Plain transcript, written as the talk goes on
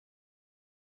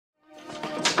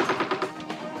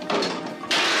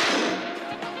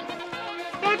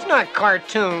not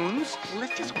cartoons.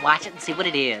 Let's just watch it and see what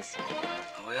it is.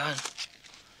 Are we on?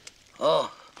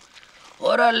 Oh,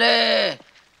 orale!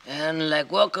 And like,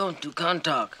 welcome to Con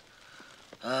Talk.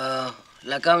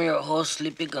 Like, I'm your host,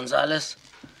 Sleepy Gonzalez.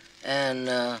 And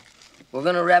we're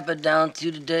gonna wrap it down to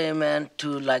you today, man,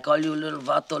 to like all you little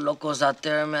vato locos out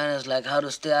there, man. It's like how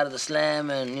to stay out of the slam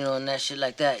and, you know, and that shit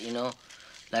like that, you know.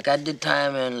 Like, I did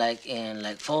time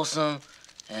in Folsom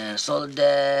and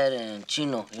Soledad and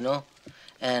Chino, you know.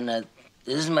 And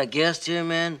this is my guest here,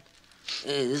 man.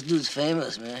 Hey, this dude's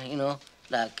famous, man, you know.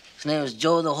 Like, his name is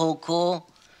Joe the Whole Cool.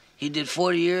 He did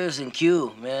 40 years in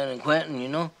Q, man, in Quentin, you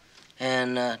know.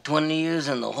 And 20 years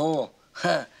in the hole.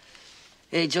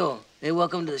 Hey, Joe. Hey,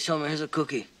 welcome to the show, man. Here's a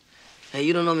cookie. Hey,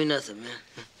 you don't know me nothing, man.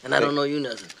 And I don't know you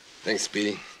nothing. Thanks,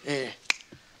 Speedy. Hey,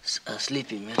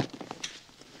 Sleepy, man.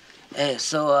 Hey,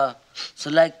 so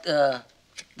like, the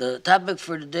topic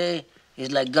for today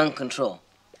is like gun control.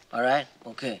 All right?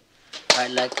 Okay. All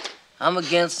right, like, I'm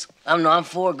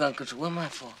for gun control. What am I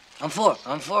for?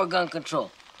 I'm for gun control.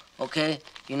 Okay?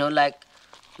 You know, like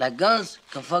guns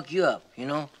can fuck you up, you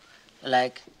know?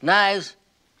 Like, knives,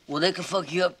 well, they can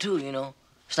fuck you up too, you know?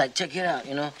 It's like, check it out,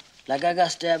 you know? Like, I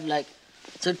got stabbed like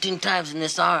 13 times in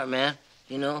this arm, man,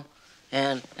 you know?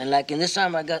 And like, in this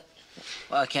arm, I got,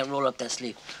 well, I can't roll up that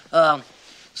sleeve.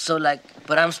 So, like,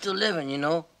 but I'm still living, you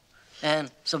know?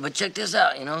 And so, but check this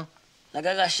out, you know? Like,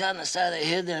 I got shot in the side of the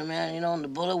head there, man, you know? And the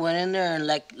bullet went in there, and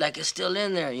like it's still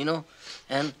in there, you know?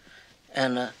 And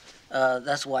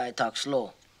that's why I talk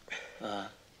slow.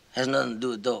 Has nothing to do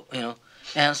with dope, you know?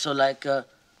 And so like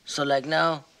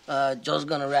now, Joe's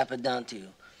gonna wrap it down to you.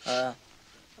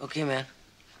 Okay, man.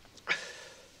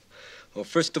 Well,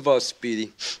 first of all,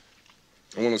 Speedy,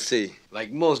 I want to say,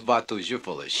 like most vatos, you're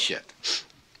full of shit.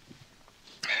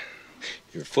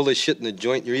 You're full of shit in the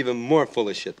joint. You're even more full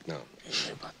of shit now.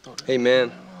 Hey,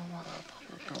 man.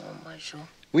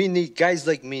 We need, guys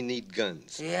like me need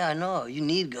guns. Yeah, I know. You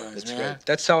need guns, That's man. right.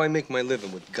 That's how I make my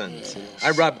living, with guns. Yeah,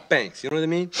 I rob banks, you know what I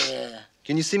mean? Yeah.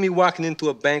 Can you see me walking into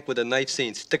a bank with a knife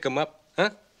saying, stick 'em up,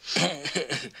 huh?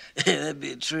 That'd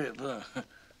be a trip, huh?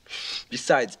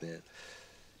 Besides, man,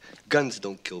 guns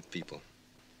don't kill people.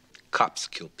 Cops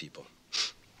kill people.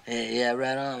 Hey, yeah,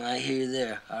 right on. I hear you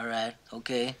there. All right,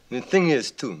 okay. And the thing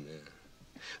is, too, man,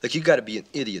 like, you gotta be an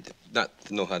idiot not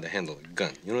to know how to handle a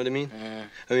gun. You know what I mean?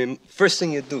 I mean, first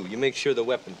thing you do, you make sure the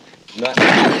weapon not...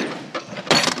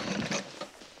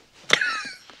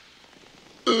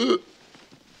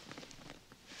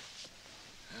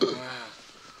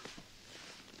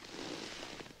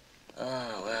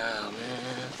 Oh, wow,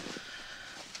 man.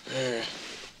 Hey.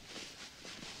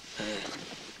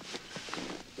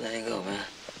 There you go, man.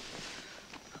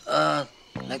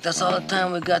 Like, that's all the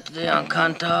time we got today on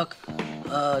Con Talk.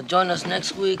 Join us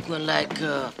next week when, like,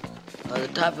 the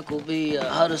topic will be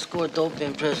how to score dope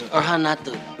in prison. Or how not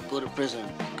to go to prison,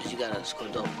 because you gotta score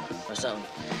dope or something.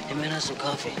 Hey, man, have some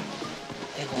coffee.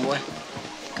 Hey, homeboy.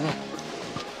 Come on.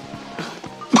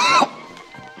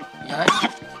 You all right?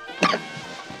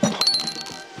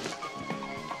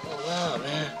 Oh, wow,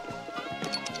 man.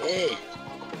 Hey.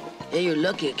 Hey, you're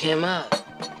lucky it came out.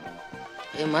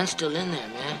 Hey, mine's still in there,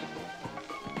 man.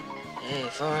 Hey,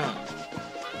 far out.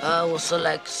 Well, so,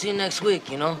 like, see you next week,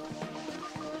 you know?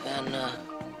 And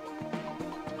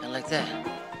like that.